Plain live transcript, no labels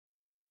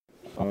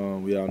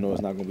We all know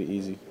it's not going to be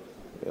easy.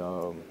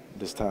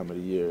 This time of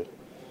the year,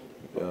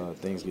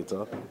 things get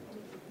tough,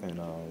 and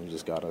you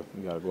just gotta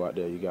go out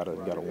there. You gotta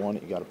want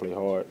it. You gotta play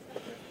hard,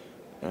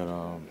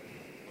 and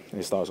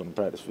it starts on the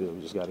practice field.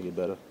 We just gotta get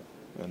better,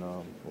 and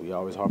we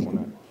always harp on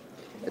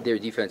that. Their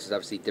defense is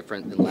obviously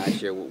different than last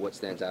year. What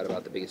stands out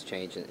about the biggest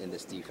change in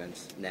this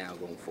defense now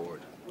going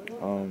forward?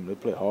 They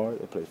play hard.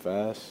 They play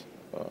fast.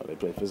 They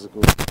play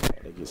physical.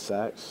 They get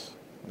sacks.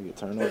 They get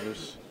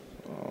turnovers.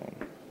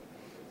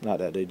 Not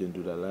that they didn't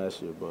do that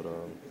last year, but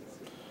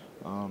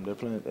they're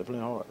playing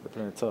hard. They're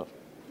playing tough.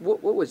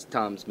 What was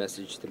Tom's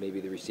message to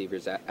maybe the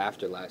receivers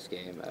after last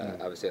game?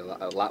 Obviously,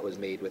 a lot was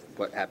made with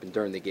what happened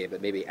during the game,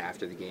 but maybe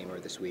after the game or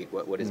this week,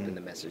 what has been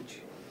the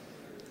message?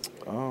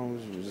 You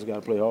just got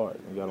to play hard.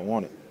 You got to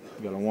want it.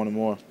 You got to want it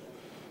more.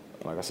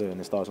 Like I said, and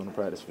it starts on the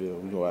practice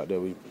field. We go out there,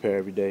 we prepare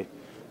every day.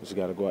 We just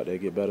got to go out there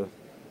and get better.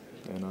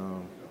 And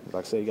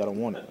like I said, you got to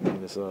want it. I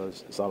mean, it's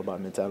all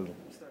about mentality.